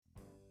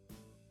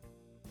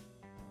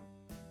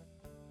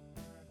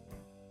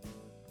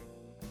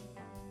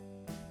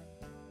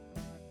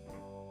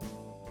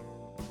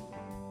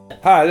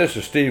Hi, this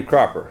is Steve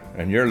Cropper,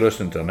 and you're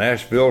listening to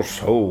Nashville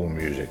Soul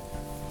Music.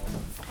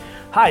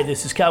 Hi,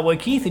 this is Cowboy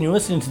Keith, and you're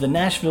listening to the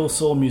Nashville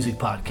Soul Music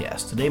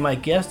Podcast. Today, my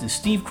guest is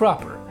Steve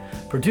Cropper,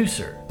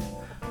 producer,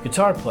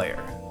 guitar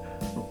player,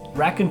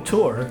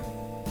 raconteur,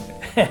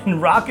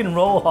 and rock and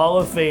roll Hall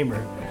of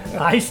Famer.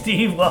 Hi,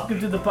 Steve. Welcome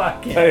to the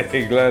podcast.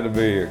 Hey, glad to be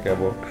here,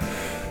 Cowboy.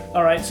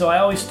 All right, so I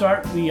always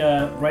start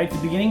right at the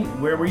beginning.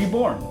 Where were you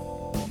born?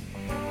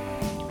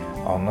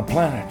 On the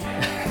planet.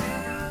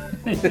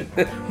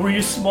 Were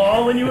you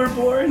small when you were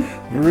born?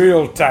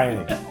 Real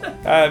tiny.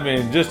 I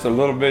mean, just a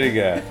little bitty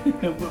guy.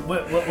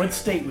 What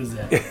state was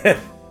that?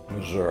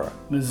 Missouri.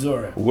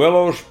 Missouri.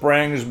 Willow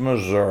Springs,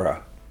 Missouri.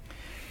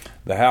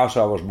 The house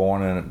I was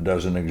born in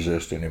doesn't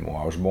exist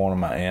anymore. I was born in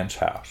my aunt's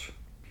house.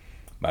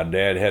 My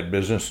dad had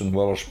business in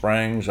Willow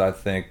Springs. I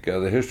think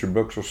the history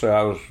books will say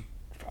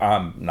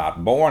I'm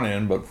not born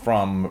in, but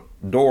from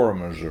Dora,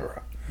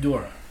 Missouri.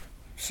 Dora.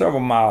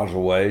 Several miles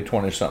away,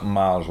 20-something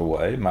miles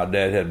away. My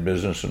dad had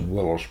business in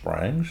Willow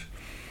Springs.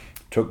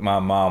 Took my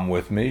mom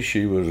with me.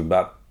 She was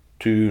about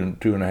two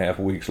and a half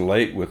weeks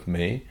late with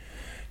me.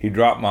 He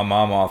dropped my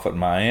mom off at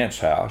my aunt's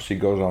house. He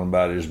goes on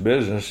about his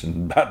business,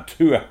 and about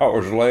 2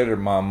 hours later,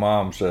 my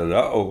mom said,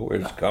 "Uh-oh,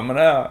 it's coming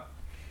out."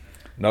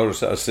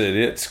 Notice I said,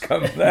 "It's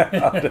coming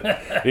out."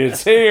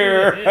 It's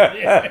here.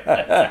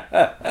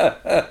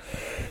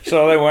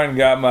 So they went and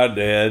got my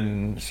dad,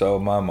 and so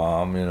my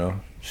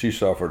mom, she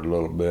suffered a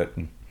little bit.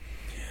 And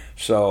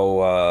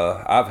so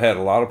I've had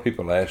a lot of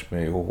people ask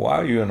me, "Well, why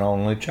are you an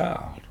only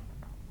child?"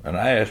 And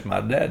I asked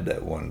my dad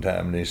that one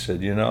time, and he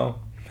said,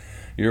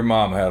 "Your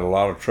mom had a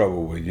lot of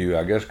trouble with you.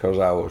 I guess because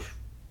I was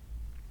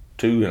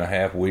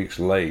 2.5 weeks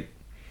late.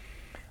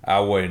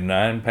 I weighed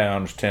 9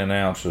 pounds, 10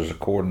 ounces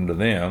according to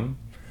them.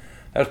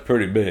 That's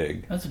pretty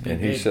big." That's a big.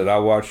 And he said, "I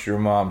watched your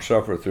mom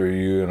suffer through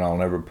you, and I'll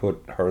never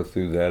put her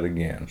through that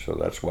again. So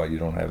that's why you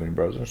don't have any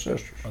brothers and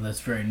sisters." Well,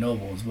 that's very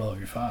noble as well of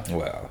your father.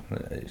 Well,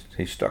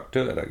 he stuck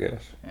to it, I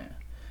guess. Yeah.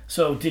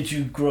 So did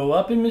you grow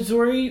up in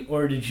Missouri,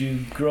 or did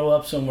you grow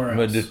up somewhere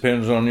else? It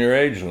depends on your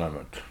age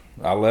limit.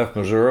 I left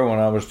Missouri when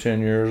I was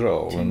 10 years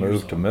old and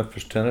moved to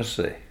Memphis,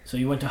 Tennessee. So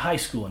you went to high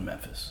school in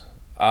Memphis?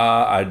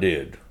 I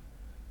did.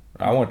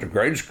 I went to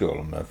grade school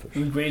in Memphis.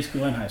 Grade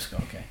school and high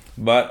school, okay.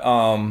 But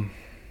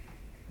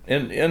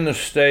in the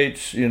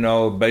States,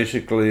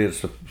 basically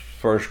it's the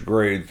first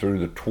grade through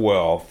the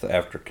 12th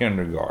after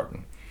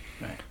kindergarten.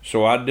 Right.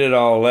 So I did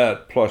all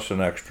that plus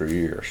an extra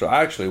year. So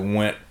I actually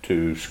went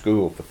to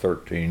school for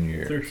 13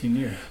 years. 13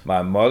 years.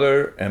 My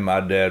mother and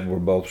my dad were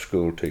both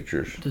school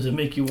teachers. Does it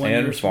make you 1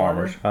 year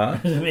smarter? And farmers, huh?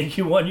 Does it make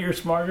you 1 year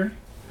smarter?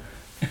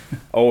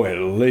 Oh, at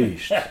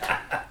least.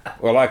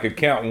 Well, I could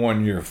count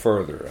 1 year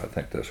further. I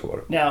think that's what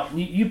it was. Now,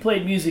 you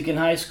played music in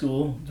high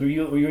school. Did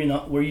you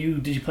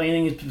play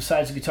anything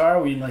besides the guitar?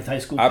 Were you in like high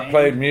school band? I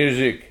played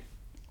music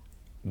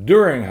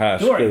during high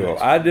school.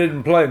 I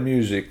didn't play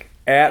music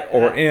at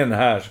or in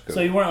high school.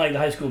 So you weren't like the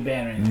high school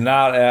band or anything?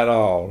 Not at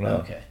all, no.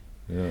 Okay.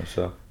 Yeah,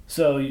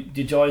 So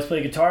did you always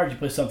play guitar, or did you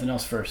play something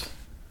else first?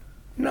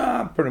 No,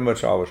 I pretty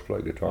much always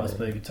played guitar. Always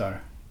played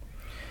guitar.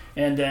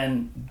 And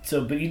then,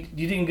 but you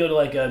didn't go to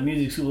like a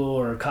music school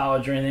or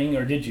college or anything,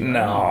 or did you?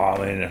 No,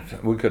 I mean,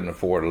 we couldn't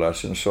afford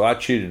lessons, so I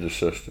cheated the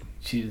system.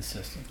 Cheated the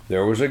system.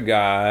 There was a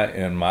guy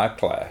in my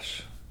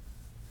class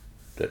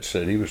that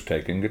said he was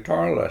taking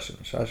guitar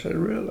lessons. I said,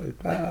 "Really?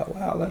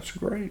 Wow, that's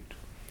great."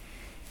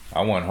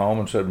 I went home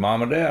and said,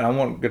 "Mom and Dad, I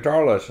want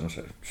guitar lessons." I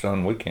said,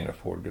 "Son, we can't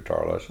afford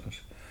guitar lessons."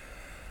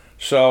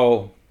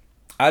 So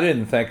I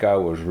didn't think I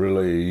was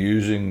really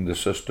using the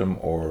system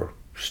or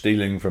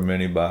stealing from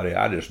anybody.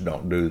 I just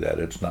don't do that.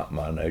 It's not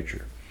my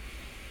nature.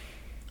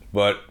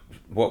 But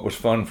what was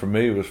fun for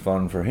me was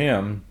fun for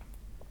him.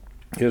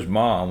 His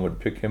mom would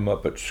pick him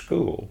up at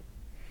school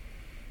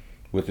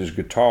with his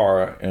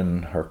guitar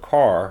in her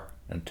car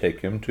and take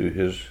him to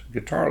his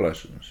guitar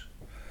lessons.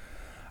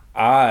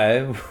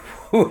 I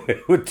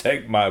would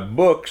take my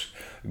books,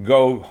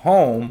 go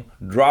home,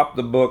 drop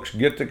the books,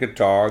 get the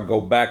guitar,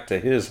 go back to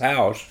his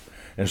house,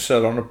 and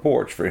sit on the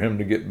porch for him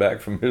to get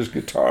back from his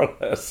guitar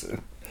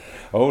lesson.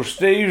 Oh,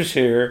 Steve's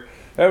here.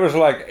 That was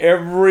like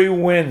every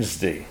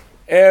Wednesday,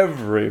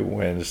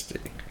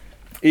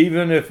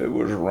 even if it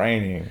was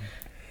raining.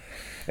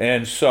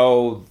 And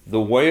so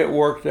the way it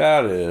worked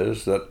out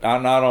is that I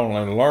not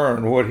only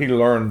learned what he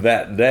learned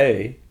that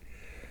day,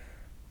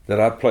 that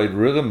I played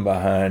rhythm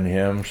behind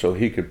him so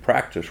he could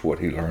practice what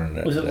he learned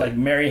that day. Was it like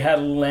Mary Had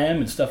a Lamb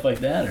and stuff like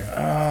that? Or?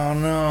 Oh,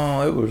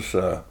 no,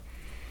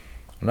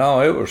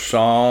 it was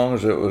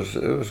songs. It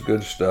was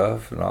good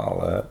stuff and all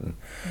that. And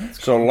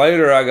so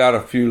later I got a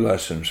few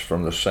lessons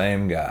from the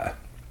same guy.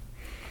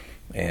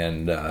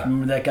 And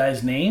remember that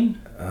guy's name?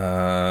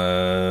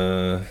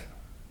 I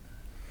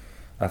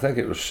think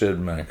it was Sid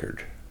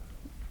Mankard.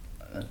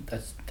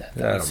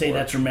 I'd say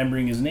that's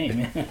remembering his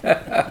name.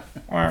 I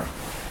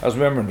was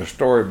remembering the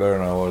story better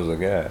than I was the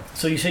guy.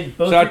 So you said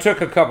both. So I took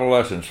a couple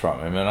lessons from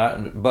him,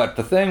 but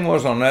the thing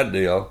was on that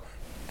deal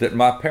that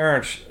my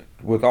parents,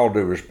 with all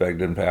due respect,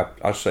 didn't pay.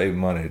 I saved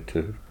money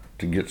to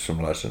get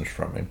some lessons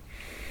from him,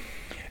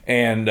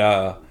 and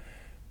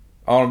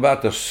on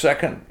about the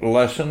second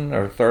lesson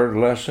or third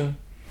lesson,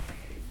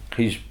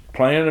 he's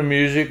playing the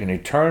music and he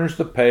turns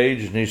the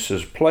page and he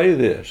says, "Play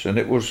this." And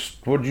it was,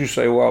 what did you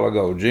say a while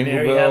ago? Jingle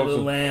Mary Had a bells.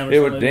 Little Lamb. It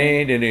was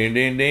ding, ding, ding,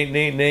 ding, ding,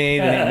 ding,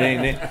 ding,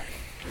 ding, ding.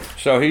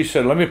 So he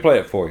said, "Let me play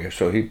it for you."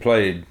 So he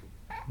played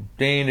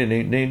ding, ding,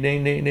 ding, ding,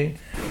 ding, ding, ding.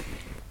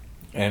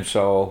 And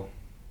so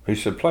he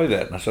said, "Play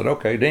that." And I said,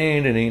 "Okay,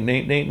 ding, ding, ding,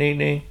 ding, ding, ding,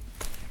 ding."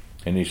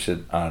 And he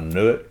said, "I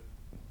knew it.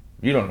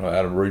 You don't know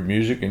how to read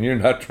music, and you're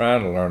not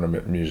trying to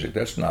learn music.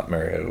 That's not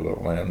Mary Had a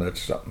Little Lamb.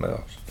 That's something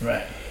else."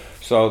 Right.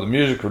 So the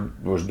music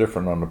was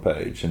different on the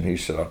page. And he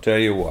said, "I'll tell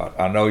you what,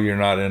 I know you're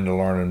not into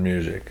learning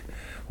music.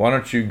 Why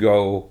don't you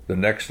go the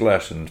next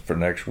lesson for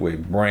next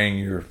week, bring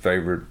your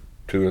favorite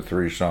 2 or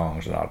 3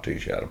 songs, and I'll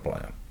teach you how to play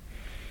them."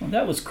 Well,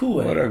 that was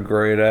cool. What a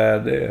great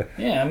idea.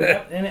 Yeah, I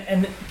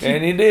mean,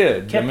 And he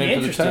did. kept me for the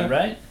interested, time,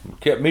 right?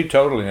 Kept me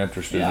totally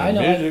interested Yeah, I in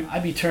know. music.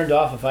 I'd be turned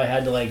off if I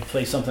had to like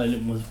play something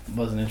I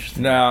wasn't interested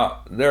in. Now,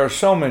 there are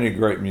so many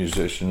great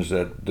musicians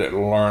that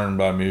learn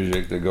by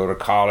music, that go to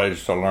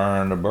college to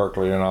learn, to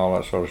Berkeley and all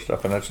that sort of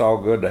stuff, and it's all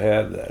good to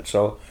have that.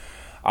 So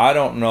I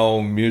don't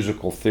know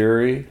musical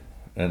theory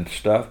and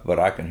stuff, but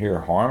I can hear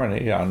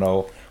harmony. I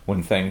know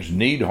when things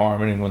need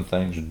harmony and when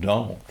things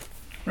don't.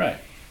 Right.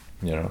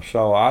 You know,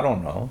 so I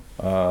don't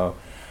know.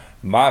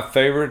 My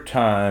favorite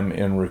time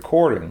in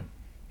recording,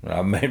 and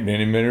I've made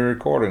many, many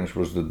recordings,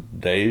 was the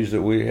days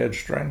that we had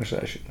string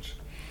sessions.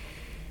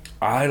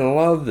 I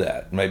love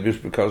that. Maybe it's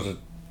because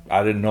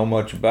I didn't know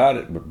much about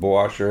it, but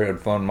boy, I sure had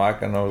fun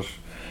miking those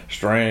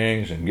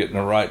strings and getting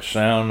the right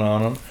sound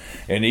on them.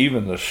 And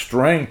even the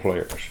string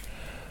players,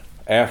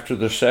 after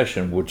the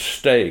session, would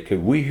stay.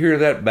 "Could we hear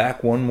that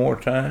back one more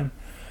time?"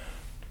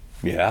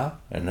 "Yeah."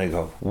 And they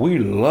go, "We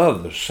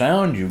love the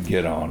sound you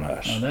get on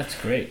us. Oh, that's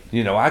great.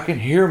 You know, I can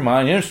hear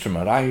my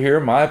instrument. I hear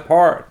my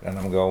part." And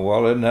I'm going,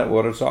 "Well, isn't that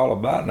what it's all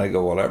about?" And they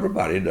go, "Well,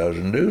 everybody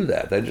doesn't do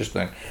that. They just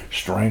think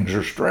strings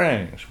are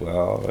strings."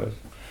 Well,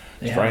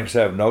 strings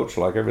have notes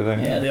like everything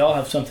Yeah, else. they all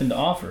have something to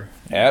offer.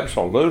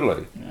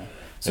 Absolutely. Yeah.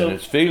 So And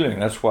it's feeling.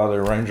 That's why the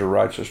arranger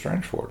writes the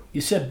strings for it.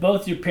 you said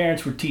both your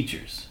parents were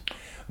teachers,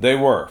 They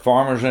were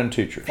farmers and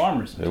teachers.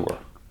 farmers. They were.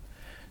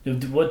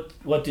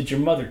 What did your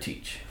mother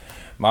teach?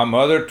 My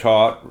mother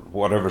taught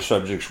whatever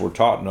subjects were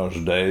taught in those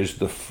days,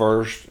 the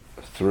 1st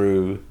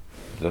through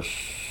the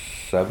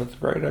 7th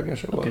grade, I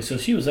guess it was. Okay, so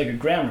she was like a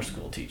grammar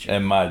school teacher.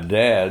 And my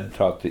dad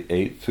taught the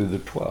 8th through the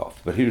 12th,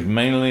 but he was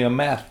mainly a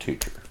math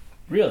teacher.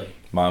 Really?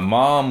 My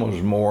mom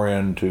was more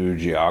into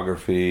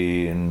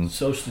geography and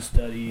Social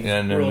studies,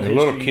 then world the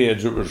little history.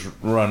 kids, it was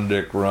Run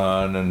Dick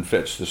Run and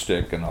Fetch the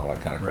Stick and all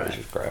that kind of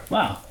crazy crap.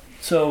 Wow.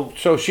 So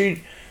So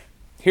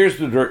here's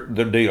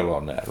the deal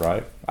on that,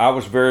 right? I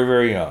was very,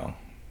 very young.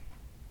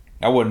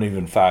 I wasn't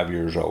even 5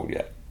 years old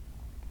yet.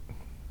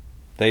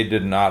 They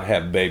did not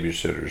have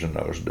babysitters in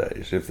those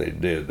days. If they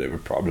did, they were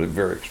probably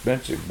very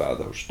expensive by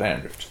those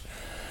standards.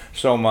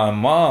 So my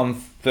mom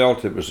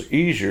felt it was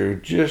easier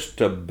just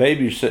to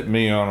babysit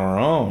me on her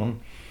own,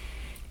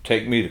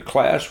 take me to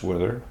class with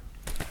her,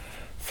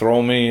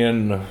 throw me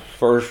in the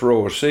first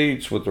row of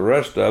seats with the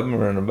rest of them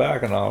or in the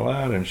back and all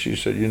that. And she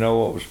said, "You know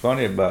what was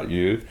funny about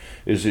you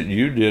is that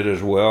you did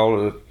as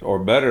well or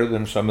better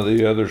than some of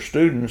the other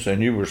students,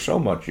 and you were so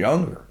much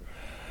younger.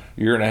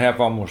 Year and a half,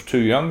 almost 2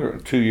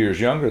 years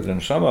younger than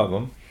some of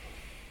them.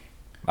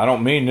 I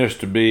don't mean this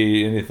to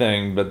be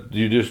anything, but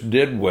you just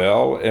did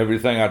well.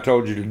 Everything I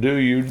told you to do,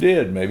 you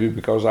did. Maybe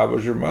because I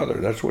was your mother."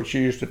 That's what she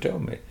used to tell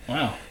me.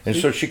 wow. And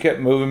so she kept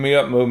moving me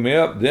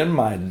up. Then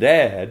my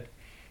dad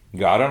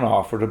got an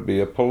offer to be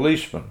a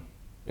policeman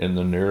in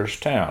the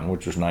nearest town,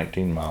 which was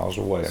 19 miles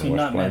away So in West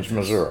not Plains,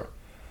 Memphis. Missouri.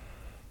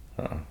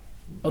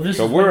 This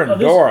So is we're in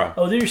Dora.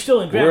 you're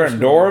still in grammar We're school.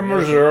 in Dora, Okay,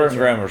 Missouri, that's in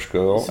right. grammar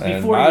school, This is and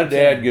before my you were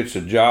dad 10. gets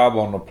a job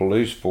on the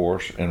police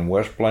force in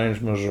West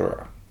Plains,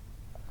 Missouri.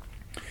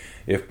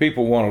 If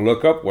people want to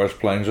look up West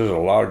Plains, there's a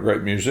lot of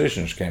great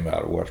musicians came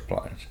out of West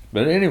Plains.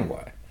 But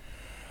anyway,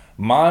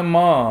 my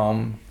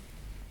mom,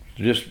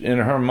 just in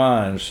her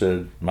mind,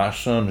 said, "My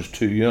son is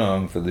too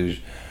young for these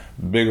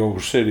big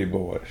old city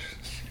boys."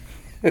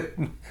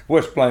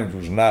 West Plains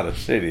was not a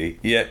city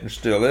yet and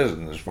still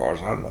isn't as far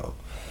as I know.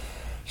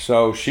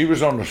 So she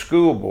was on the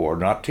school board,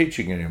 not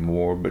teaching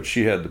anymore, but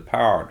she had the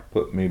power to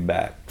put me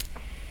back.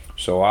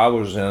 So I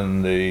was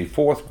in the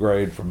 4th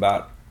grade for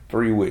about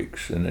 3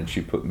 weeks, and then she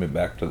put me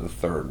back to the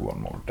 3rd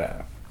one more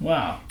time.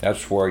 Wow.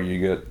 That's where you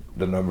get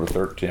the number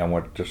 13. I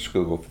went to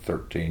school for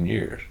 13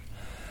 years.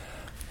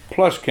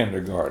 Plus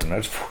kindergarten,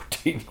 that's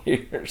 14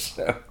 years.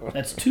 So.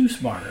 That's too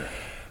smarter.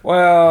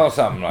 Well,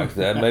 something like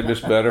that. Maybe it's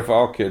better if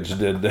all kids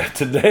did that.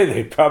 Today,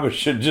 they probably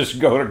should just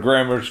go to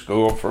grammar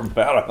school for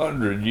about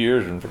 100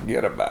 years and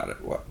forget about it.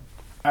 Well,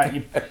 All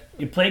right,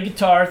 you played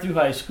guitar through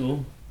high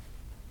school,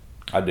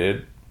 I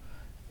did.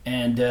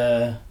 and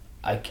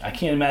I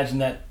can't imagine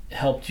that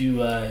helped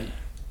you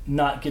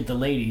not get the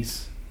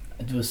ladies.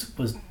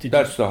 Did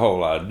That's the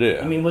whole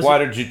idea. I mean, was why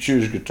it- did you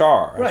choose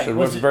guitar? Right, I said, was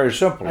well, it's it- very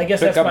simple. I guess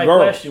pick that's up my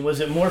girls. question. Was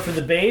it more for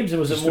the babes, or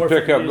was Just it more to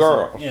pick for up the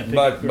girls. Yeah, pick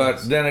but up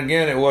girls. then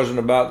again, it wasn't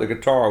about the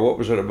guitar. What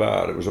was it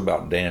about? It was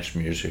about dance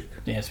music.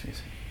 Dance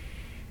music.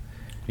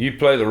 You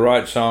play the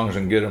right songs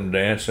and get them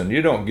dancing.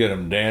 You don't get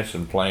them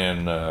dancing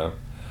playing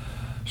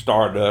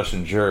Stardust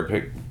and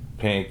Cherry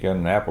Pink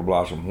and Apple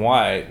Blossom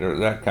White or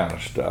that kind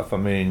of stuff. I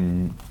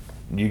mean,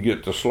 you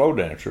get the slow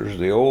dancers,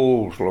 the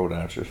old slow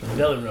dancers.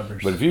 Belly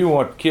rubbers. But if you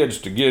want kids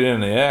to get in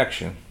the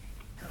action,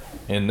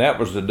 and that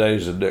was the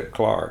days of Dick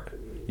Clark,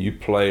 you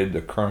played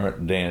the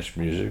current dance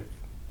music.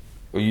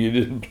 Well, you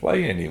didn't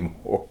play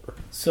anymore.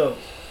 So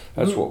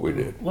that's what we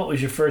did. What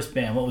was your first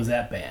band? What was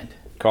that band?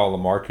 Called the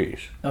Marquis.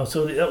 Oh,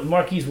 so the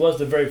Marquis was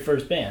the very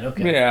first band.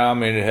 Okay. Yeah, I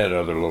mean, it had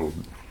other little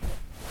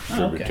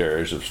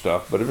tributaries of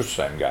stuff, but it was the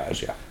same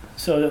guys, yeah.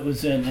 So that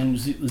was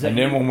was that and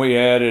then when we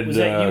added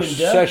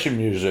session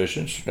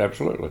musicians,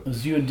 absolutely. It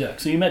was you and Duck.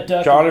 So you met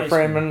Duck. Charlie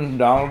Freeman,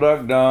 Donald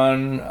Duck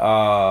Dunn,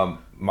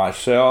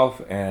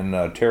 myself,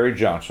 and Terry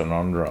Johnson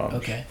on drums.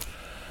 Okay.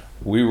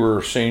 We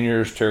were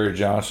seniors. Terry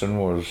Johnson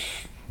was,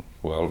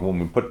 well, when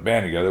we put the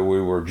band together, we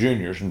were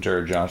juniors, and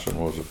Terry Johnson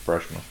was a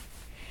freshman.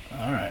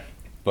 All right.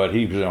 But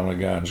he was the only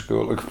guy in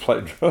school that could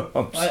play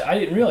drums. I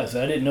didn't realize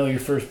that. I didn't know your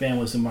first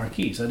band was the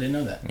Marquis. I didn't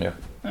know that. Yeah.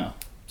 Oh.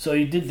 So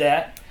you did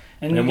that.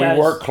 And we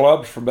worked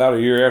clubs for about a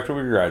year after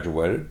we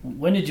graduated.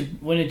 When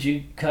did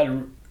you cut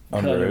a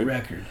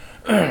record?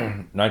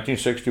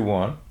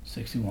 1961.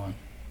 61.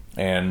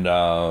 And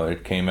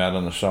it came out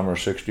in the summer of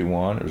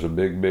 61. It was a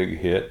big, big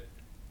hit.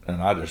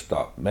 And I just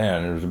thought,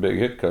 man, it was a big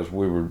hit because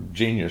we were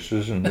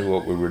geniuses and knew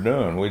what we were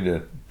doing. We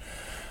did.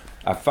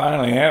 I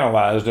finally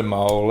analyzed in my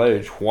old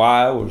age,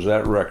 why was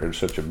that record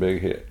such a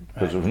big hit?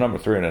 Because it was number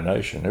 3 in the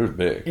nation. It was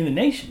big. In the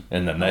nation?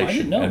 In the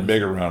nation. And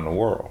big around the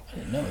world. I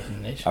didn't know it was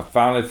in the nation. I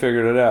finally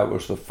figured it out. It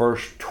was the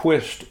first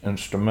twist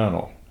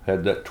instrumental.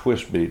 Had that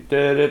twist beat.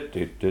 And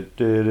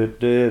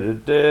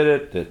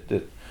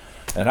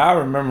I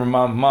remember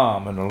my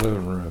mom in the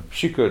living room.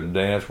 She couldn't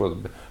dance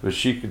with it, but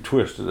she could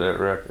twist to that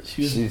record.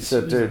 She'd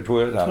sit there and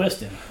twist.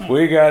 Twisting.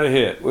 We got a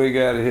hit. We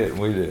got a hit. And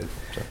we did.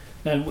 So.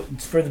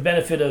 And for the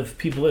benefit of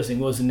people listening,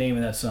 what was the name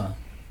of that song?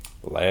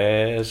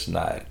 Last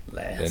Night.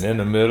 And in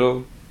the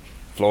middle,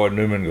 Floyd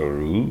Newman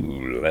goes,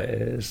 ooh,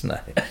 last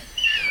night.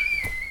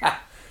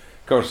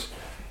 Of course,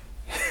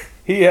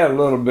 he had a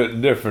little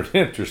bit different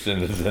interest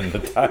in it than the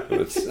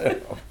title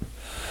itself.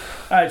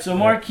 All right, so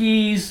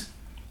Marquis,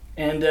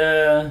 and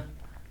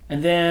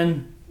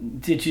then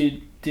did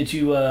you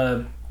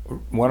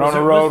went on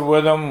the road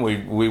with them?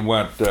 We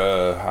went,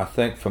 I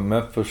think, from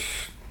Memphis.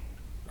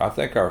 I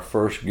think our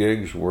first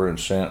gigs were in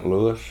St.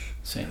 Louis.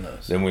 St.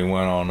 Louis. Then we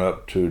went on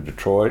up to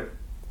Detroit,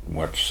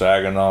 went to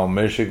Saginaw,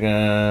 Michigan,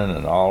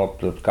 and all up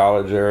to the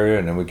college area,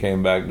 and then we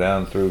came back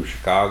down through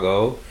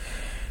Chicago,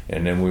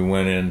 and then we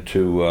went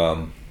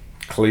into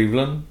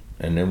Cleveland,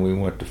 and then we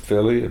went to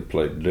Philly and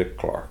played Dick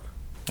Clark.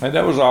 And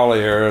that was all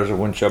the eras of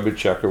when Chubby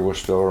Checker was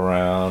still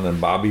around,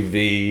 and Bobby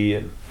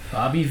V.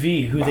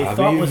 Who they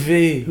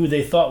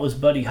thought was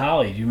Buddy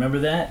Holly. Do you remember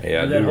that?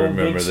 Yeah, I do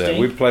remember that.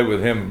 We played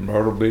with him in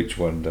Myrtle Beach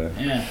one day.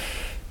 Yeah.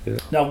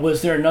 Now,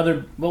 was there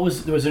another?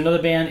 Was there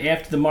another band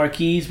after the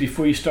Marquis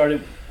before you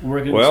started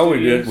working? Well, we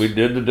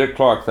did the Dick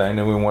Clark thing.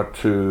 Then we went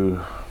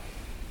to,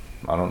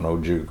 I don't know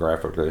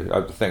geographically.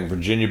 I think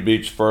Virginia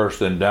Beach first,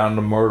 then down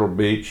to Myrtle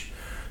Beach.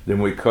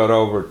 Then we cut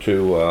over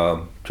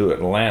to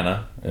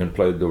Atlanta and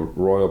played the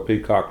Royal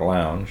Peacock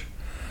Lounge.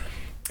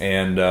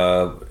 And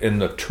in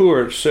the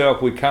tour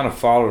itself, we kind of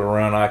followed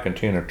around Ike and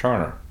Tina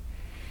Turner.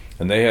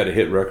 And they had a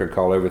hit record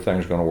called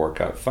Everything's Gonna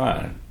Work Out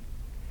Fine.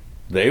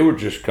 They were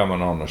just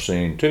coming on the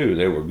scene, too.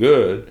 They were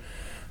good.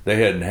 They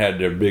hadn't had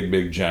their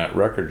big, giant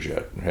records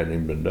yet. It hadn't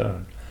even been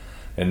done.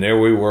 And there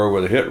we were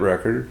with a hit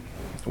record.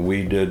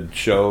 We did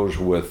shows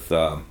with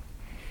the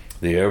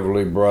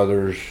Everly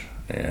Brothers,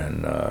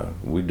 and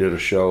we did a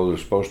show that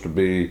was supposed to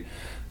be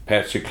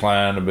Patsy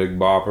Cline, the Big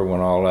Bopper, when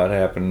all that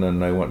happened, and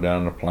they went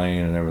down the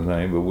plane and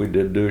everything. But we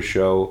did do a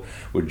show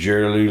with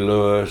Jerry Lee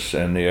Lewis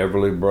and the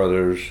Everly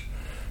Brothers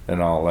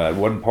and all that. It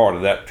wasn't part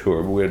of that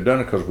tour, but we had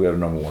done it because we had a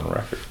 #1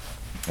 record.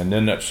 And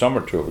then that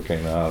summer tour we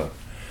came out and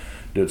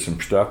did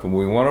some stuff. And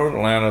we went over to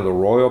Atlanta, the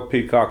Royal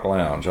Peacock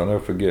Lounge. I'll never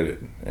forget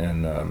it.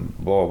 And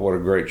boy, what a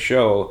great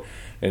show.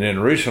 And then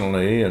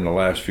recently, in the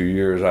last few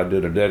years, I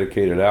did a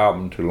dedicated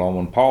album to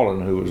Lowman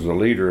Paulin, who was the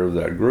leader of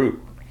that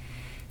group.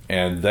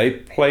 And they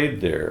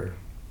played there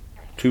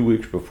 2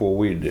 weeks before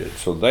we did.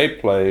 So they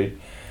played,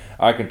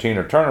 Ike and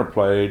Tina Turner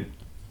played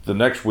the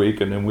next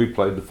week, and then we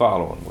played the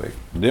following week.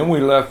 Then we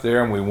left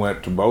there and we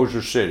went to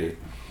Bossier City,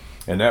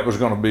 and that was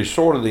going to be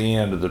sort of the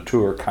end of the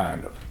tour,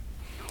 kind of,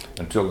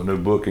 until the new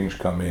bookings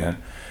come in.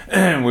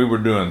 And we were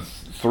doing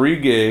 3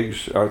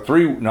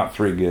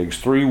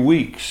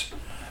 weeks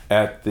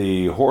at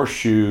the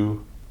Horseshoe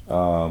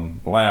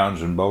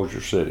Lounge in Bossier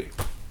City,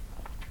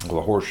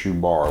 the Horseshoe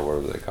Bar,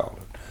 whatever they called it.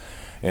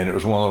 And it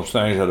was one of those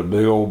things that had a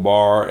big old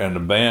bar, and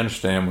the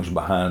bandstand was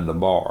behind the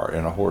bar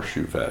in a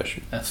horseshoe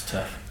fashion. That's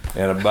tough.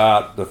 And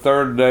about the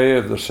 3rd day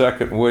of the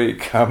 2nd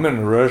week, I'm in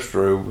the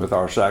restroom with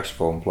our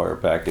saxophone player,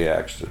 Packy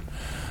Axton,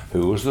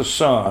 who was the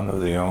son of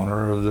the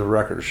owner of the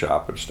record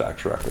shop at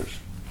Stax Records.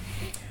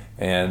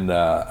 And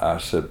I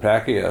said,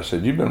 Packy,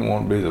 you've been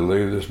wanting to be the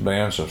leader of this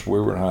band since we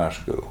were in high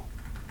school.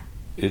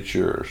 it's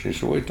yours. He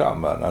said, what are you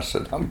talking about? And I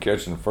said, I'm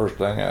catching the first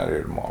thing out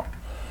here tomorrow.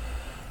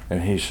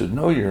 And he said,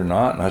 no, you're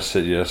not. And I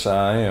said, yes,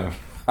 I am.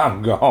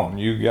 I'm gone.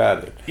 You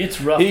got it. It's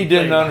rough. He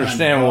didn't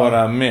understand what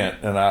I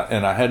meant, and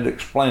I had to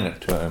explain it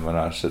to him. And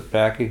I said,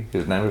 Packy,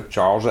 his name was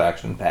Charles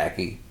Axon.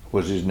 Packy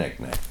was his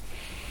nickname.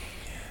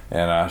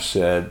 And I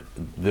said,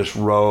 this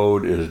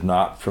road is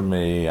not for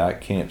me. I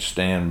can't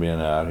stand being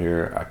out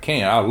here. I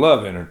can't. I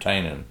love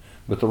entertaining,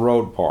 but the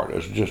road part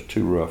is just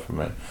too rough for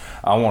me.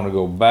 I want to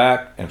go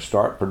back and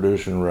start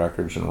producing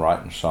records and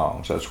writing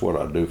songs. That's what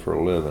I do for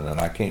a living, and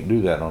I can't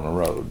do that on the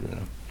road, you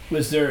know.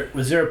 Was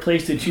there a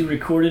place that you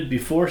recorded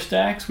before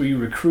Stax? Were you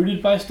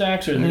recruited by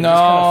Stax, or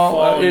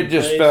no? It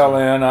just fell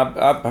in.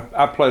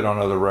 I played on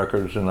other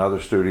records in other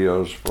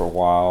studios for a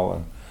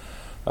while,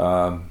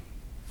 and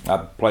I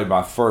played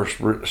my first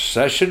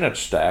session at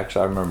Stax.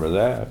 I remember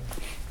that.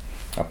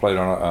 I played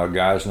on a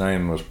guy's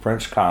name was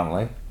Prince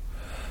Conley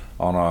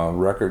on a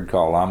record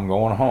called "I'm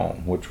Going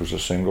Home," which was a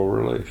single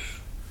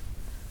release.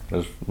 It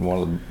was one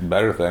of the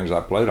better things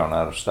I played on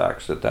out of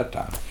Stax at that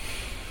time,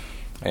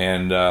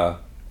 and.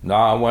 No,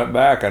 I went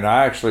back, and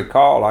I actually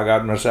called. I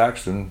got Miss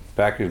Axton,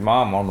 Packy's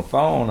mom, on the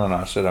phone, and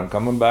I said, I'm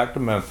coming back to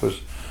Memphis.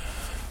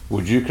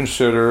 Would you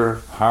consider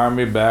hiring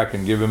me back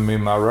and giving me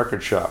my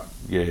record shop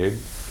gig?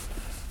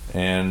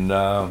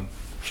 And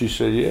she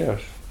said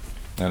yes.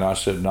 And I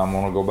said, no, I'm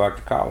going to go back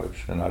to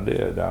college. And I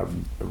did. I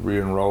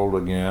re-enrolled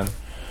again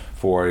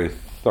for a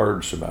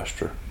third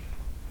semester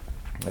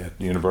at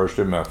the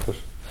University of Memphis.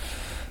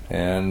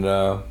 And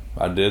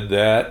I did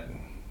that.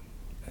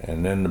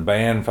 And then the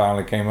band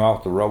finally came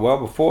off the road. Well,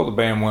 before the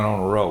band went on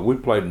the road, we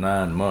played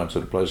 9 months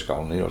at a place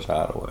called Neil's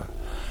Hideaway.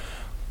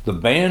 The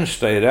band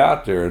stayed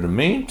out there. In the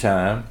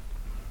meantime,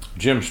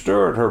 Jim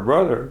Stewart, her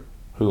brother,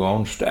 who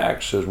owned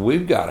Stax, says,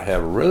 we've got to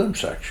have a rhythm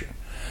section.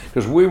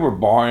 Because we were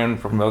borrowing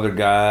from other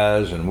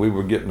guys, and we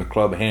were getting the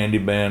club handy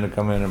band to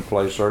come in and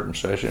play certain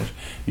sessions.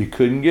 You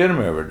couldn't get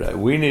them every day.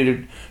 We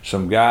needed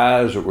some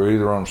guys that were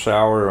either on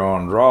salary or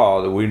on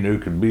draw that we knew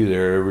could be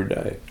there every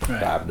day,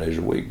 right. 5 days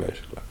a week,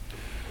 basically.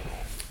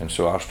 And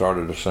so I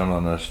started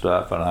assembling this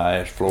stuff, and I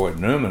asked Floyd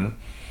Newman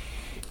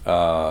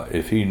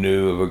if he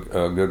knew of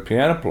a good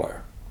piano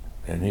player.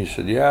 And he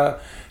said, yeah.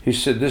 He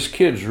said, this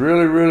kid's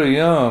really, really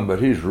young,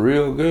 but he's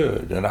real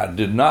good. And I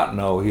did not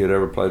know he had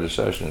ever played a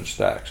session at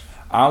Stax.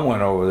 I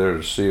went over there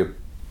to see a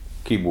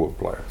keyboard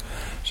player.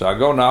 So I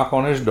go knock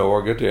on his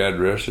door, get the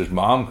address. His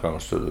mom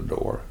comes to the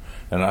door.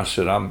 And I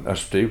said, I'm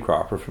Steve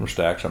Cropper from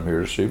Stax. I'm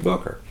here to see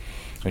Booker.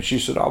 And she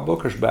said,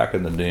 Booker's back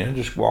in the den.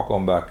 Just walk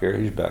on back there.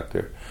 He's back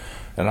there.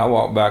 And I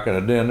walked back in the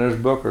den, there's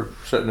Booker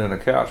sitting in the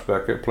couch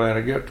back there playing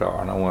a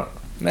guitar. And I went,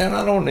 man,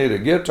 I don't need a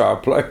guitar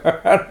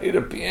player. I need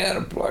a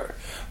piano player.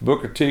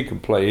 Booker T can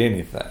play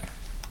anything.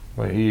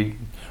 Well, he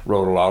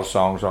wrote a lot of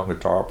songs on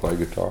guitar, played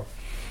guitar.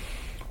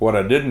 What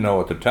I didn't know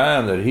at the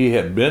time, that he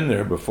had been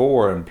there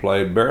before and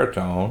played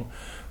baritone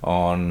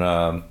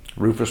on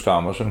Rufus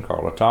Thomas and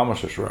Carla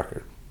Thomas's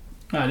record.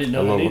 I didn't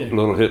know that either. A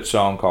little hit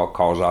song called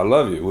 "'Cause I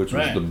Love You," which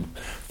was the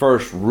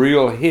first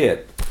real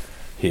hit,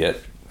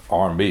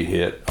 R&B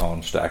hit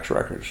on Stax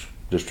Records,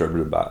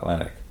 distributed by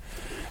Atlantic.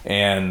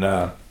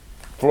 And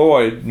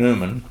Floyd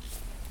Newman,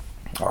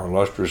 our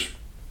illustrious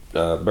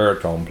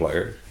baritone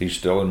player, he's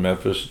still in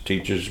Memphis,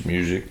 teaches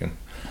music,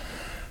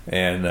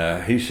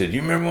 and he said,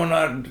 you remember when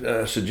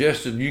I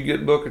suggested you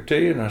get Booker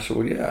T? And I said,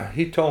 well, yeah.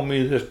 He told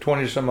me this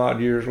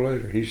 20-some-odd years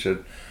later. He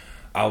said,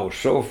 I was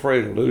so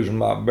afraid of losing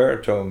my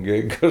baritone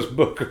gig because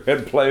Booker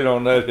had played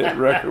on that hit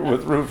record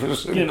with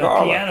Rufus and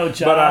Carla. Piano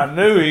job. But I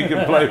knew he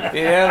could play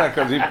piano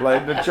because he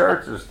played in the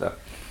church and stuff.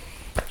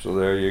 So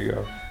there you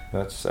go.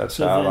 That's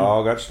how it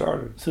all got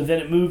started. So then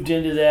it moved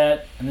into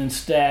that, and then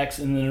Stax,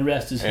 and then the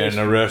rest is history. And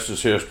the rest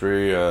is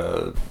history.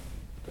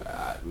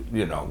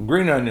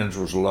 Green Onions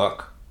was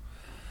luck.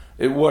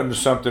 It wasn't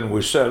something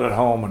we sat at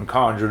home and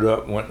conjured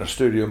up and went in the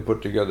studio and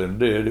put together and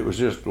did. It was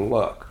just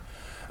luck.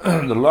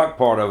 The luck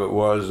part of it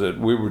was that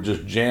we were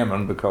just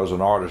jamming because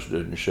an artist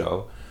didn't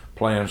show,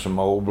 playing some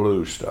old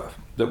blues stuff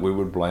that we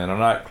would play in a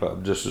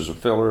nightclub just as a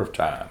filler of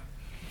time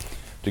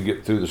to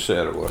get through the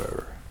set or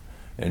whatever.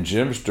 And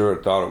Jim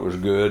Stewart thought it was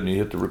good, and he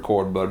hit the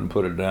record button,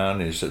 put it down,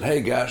 and he said,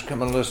 hey, guys,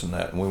 come and listen to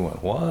that. And we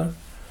went, what?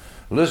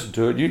 Listen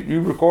to it.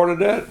 You recorded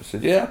that? I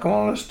said, yeah, come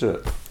on, listen to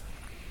it.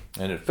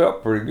 And it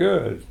felt pretty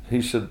good.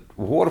 He said,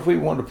 well, what if we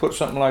wanted to put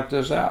something like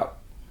this out?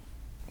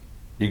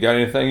 You got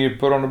anything you'd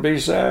put on the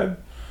B-side?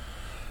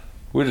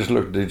 We just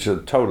looked at each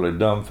other totally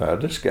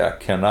dumbfounded. This guy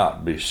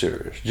cannot be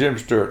serious. Jim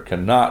Stewart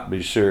cannot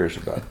be serious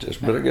about this,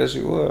 but I guess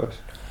he was.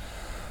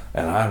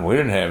 And we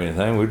didn't have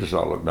anything. We just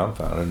all looked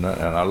dumbfounded. And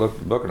I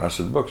looked at Booker and I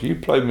said, Booker, you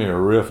played me a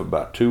riff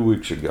about 2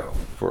 weeks ago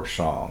for a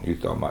song you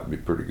thought might be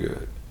pretty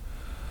good.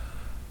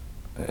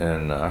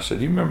 And I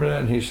said, you remember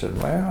that? And he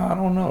said, well, I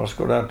don't know. Let's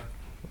go down to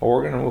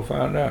Oregon and we'll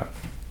find out.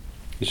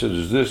 He said,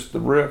 is this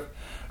the riff?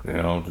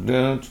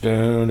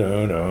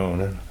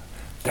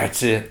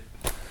 That's it.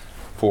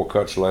 4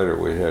 cuts later,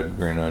 we had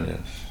Green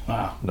Onions.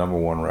 Wow.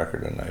 #1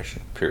 record in the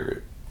nation,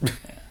 period.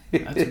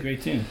 Yeah, that's a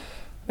great tune.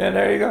 And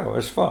there you go.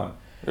 It's fun.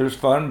 It was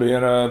fun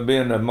being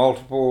a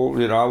multiple.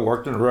 I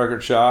worked in a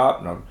record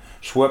shop and I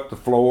swept the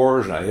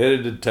floors and I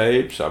edited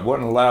tapes. I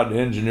wasn't allowed to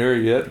engineer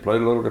yet. I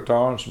played a little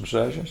guitar in some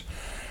sessions.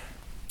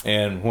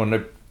 And when they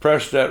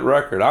pressed that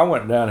record, I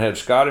went down and had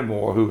Scotty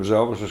Moore, who was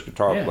Elvis's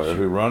guitar player,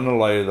 who run the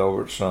lathe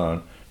over at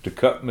Sun, to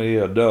cut me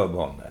a dub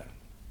on that.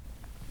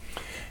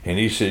 And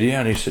he said, yeah,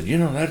 and he said,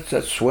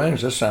 that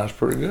swings, that sounds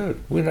pretty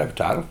good. We didn't have a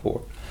title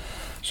for it.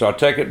 So I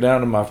take it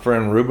down to my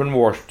friend Reuben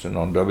Washington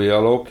on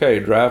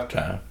WLOK Drive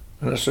Time.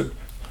 And I said,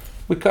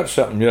 we cut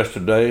something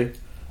yesterday,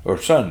 or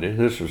Sunday,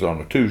 this was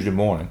on a Tuesday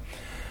morning.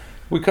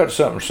 We cut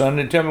something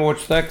Sunday, tell me what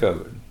you think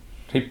of it.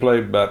 He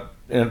played about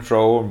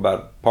intro and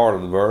about part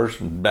of the verse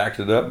and backed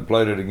it up and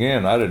played it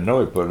again. I didn't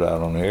know he put it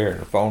out on the air.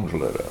 The phones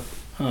lit up.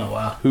 Oh,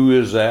 wow. Who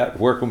is that?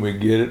 Where can we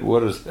get it?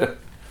 What is that?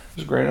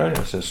 It's Green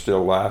Onions. It's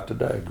still live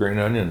today. Green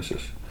Onions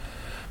is...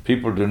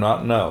 People do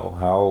not know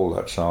how old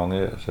that song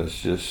is.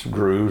 It's just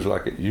grooves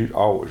like it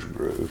always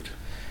grooved.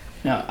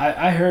 Now,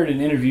 I heard an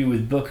interview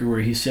with Booker where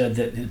he said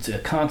that it's a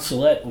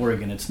Consulette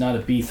organ. It's not a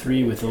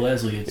B3 with the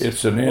Leslie.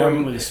 It's an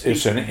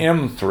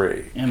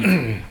M3.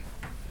 M3.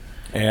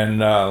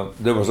 And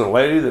there was a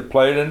lady that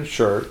played in the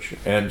church,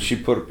 and she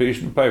put a piece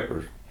in the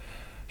paper.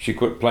 She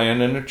quit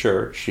playing in the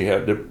church. She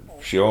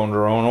owned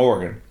her own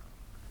organ,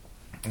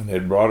 and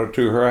they'd brought it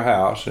to her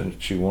house, and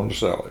she wanted to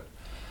sell it.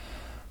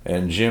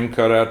 And Jim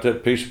cut out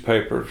that piece of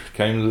paper,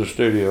 came to the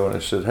studio,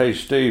 and he said, "Hey,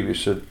 Steve," he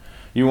said,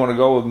 "you want to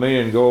go with me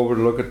and go over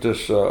to look at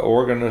this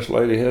organ this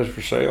lady has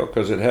for sale?"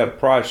 Because it had a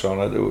price on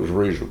it that was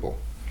reasonable.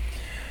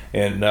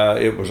 And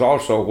it was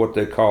also what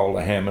they call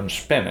a Hammond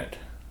Spinet.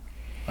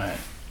 Right.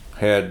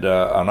 Had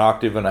an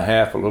octave and a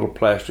half of little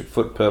plastic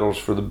foot pedals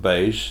for the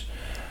bass.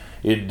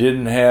 It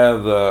didn't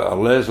have a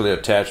Leslie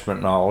attachment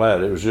and all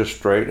that. It was just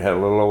straight. It had a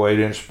little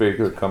 8-inch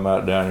speaker that come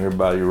out down here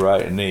by your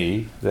right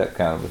knee, that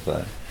kind of a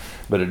thing.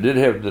 But it did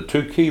have the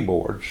 2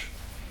 keyboards,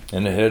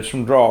 and it had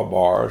some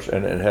drawbars,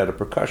 and it had a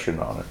percussion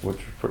on it, which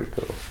was pretty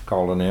cool.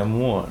 Called an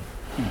M1.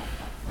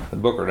 The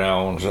Booker now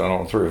owns,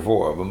 3 or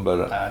 4 of them,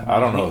 but I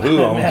don't know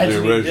who owns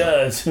the original. He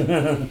does.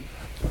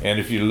 And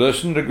if you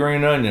listen to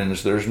Green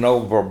Onions, there's no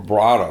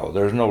vibrato,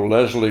 there's no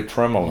Leslie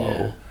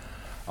tremolo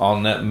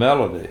on that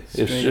melody.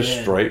 It's just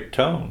ahead. Straight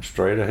tone,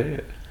 straight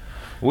ahead.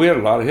 We had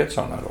a lot of hits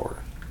on that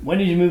organ. When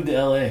did you move to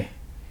L.A.?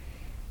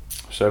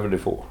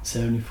 74.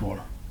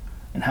 74.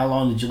 And how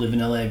long did you live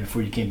in L.A.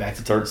 before you came back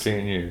to Tennessee?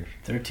 13 years.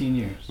 13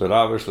 years. But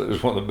obviously it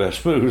was one of the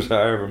best moves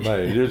I ever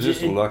made. It was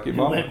just a lucky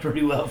moment. It went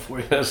pretty well for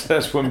you.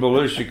 That's when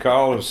Belushi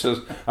called and says,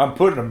 "I'm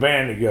putting a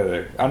band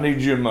together. I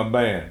need you in my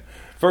band."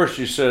 First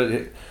you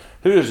said,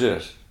 "Who is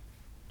this?"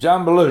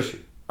 "John Belushi.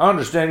 I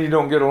understand you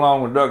don't get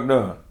along with Duck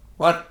Dunn."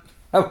 "What?"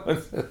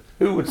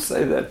 Who would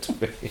say that to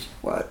me?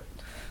 What?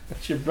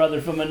 That's your brother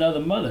from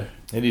another mother.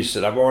 And he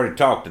said, "I've already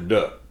talked to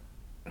Duck.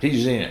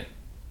 He's in.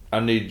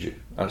 I need you."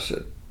 I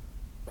said,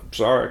 "I'm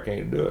sorry, I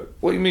can't do it."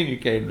 "What do you mean you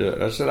can't do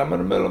it?" I said, "I'm in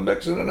the middle of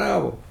mixing an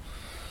album."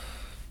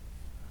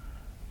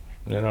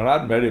 And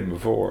I'd met him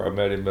before. I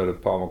met him at a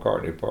Paul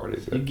McCartney party.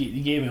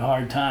 You gave him a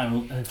hard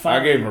time. I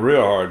gave him a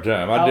real hard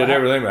time. I did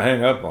everything but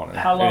hang up on him.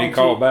 And he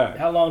called back.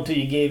 How long till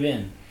you gave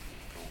in?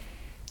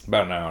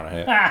 About an hour and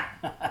a half.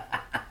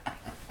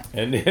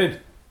 And then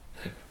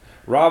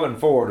Robin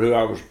Ford, who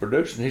I was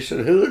producing, he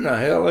said, "Who in the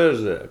hell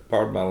is that?"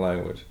 Pardon my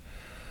language.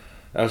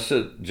 I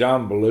said,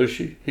 "John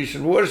Belushi." He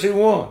said, "What does he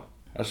want?"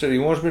 I said, "He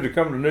wants me to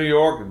come to New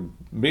York and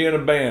be in a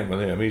band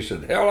with him." He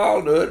said, "Hell,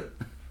 I'll do it."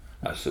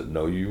 I said,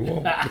 "No, you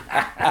won't."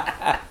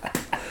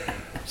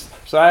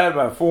 So I had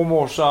about 4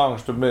 more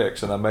songs to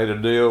mix, and I made a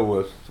deal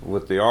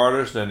with the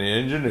artist and the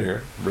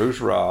engineer, Bruce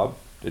Robb,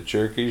 at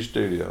Cherokee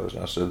Studios.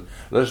 And I said,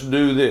 "Let's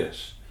do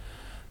this.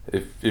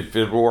 If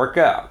it'll work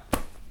out,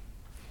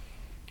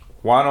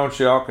 why don't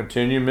y'all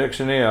continue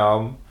mixing the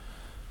album,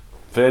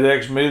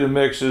 FedEx me the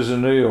mixes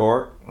in New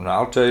York, and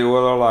I'll tell you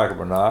whether I like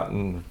them or not,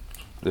 and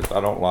if I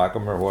don't like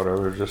them or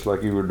whatever, just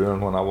like you were doing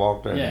when I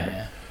walked in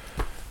here.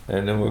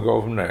 And then we'll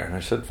go from there." And I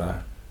said,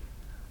 "Fine."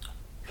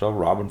 So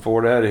Robin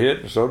Ford had a hit,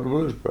 and so did the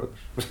Blues Brothers.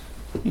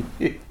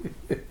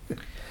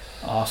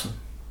 Awesome.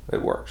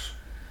 It works.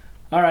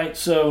 All right,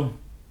 so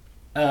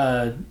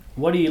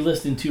what are you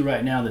listening to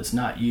right now that's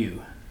not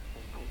you?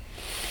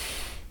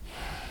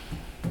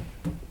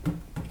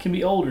 It can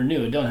be old or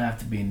new. It don't have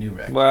to be a new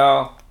record.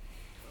 Well,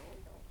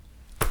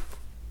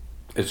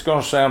 it's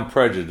going to sound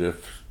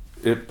prejudiced.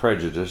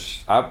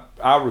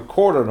 I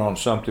recorded on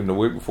something the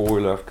week before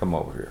we left to come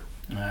over here.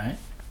 All right.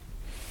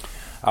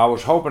 I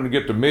was hoping to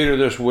get the meter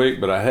this week,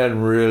 but I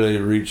hadn't really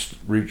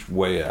reached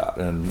way out.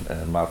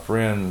 And my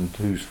friend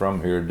who's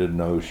from here didn't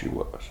know who she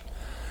was.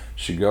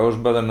 She goes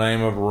by the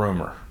name of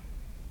Rumor.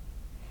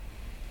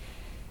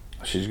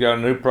 She's got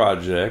a new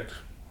project,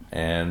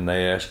 and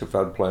they asked if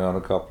I'd play on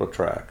a couple of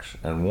tracks.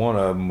 And one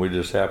of them, we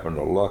just happened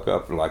to luck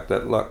up like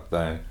that luck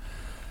thing.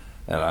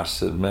 And I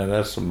said, "Man,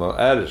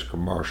 that is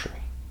commercial.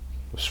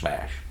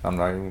 Smash." I'm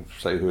not even going to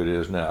say who it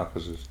is now,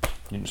 because you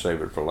can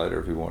save it for later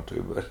if you want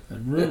to. But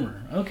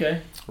Rumor,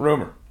 okay.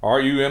 Rumor,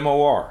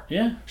 Rumor.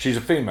 Yeah. She's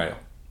a female.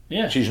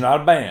 Yeah. She's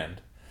not a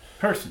band.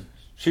 Person.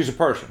 She's a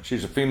person.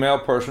 She's a female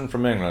person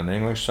from England, an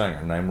English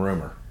singer named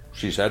Rumer.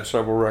 She's had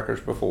several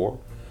records before.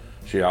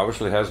 She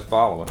obviously has a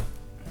following,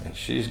 and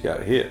she's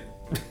got hit.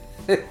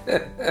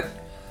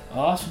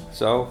 Awesome.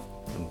 So,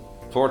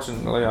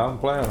 fortunately, I'm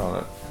playing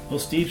on it. Well,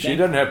 Steve, She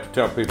doesn't have to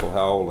tell people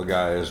how old the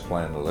guy is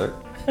playing the lick.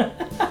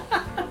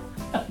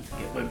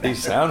 He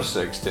sounds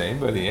 16,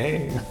 but he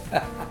ain't.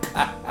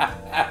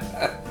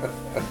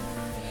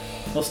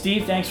 Well,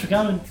 Steve, thanks for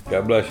coming.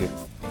 God bless you.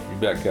 You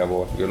bet,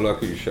 cowboy. Good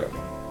luck with your show.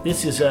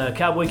 This is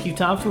Cowboy Keith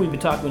Thompson. We've been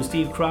talking with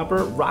Steve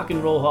Cropper, Rock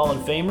and Roll Hall of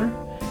Famer,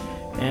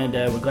 and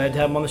we're glad to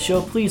have him on the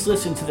show. Please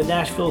listen to the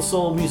Nashville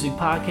Soul Music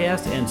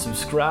Podcast and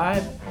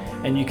subscribe,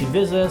 and you can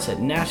visit us at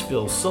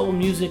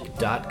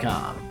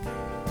NashvilleSoulMusic.com.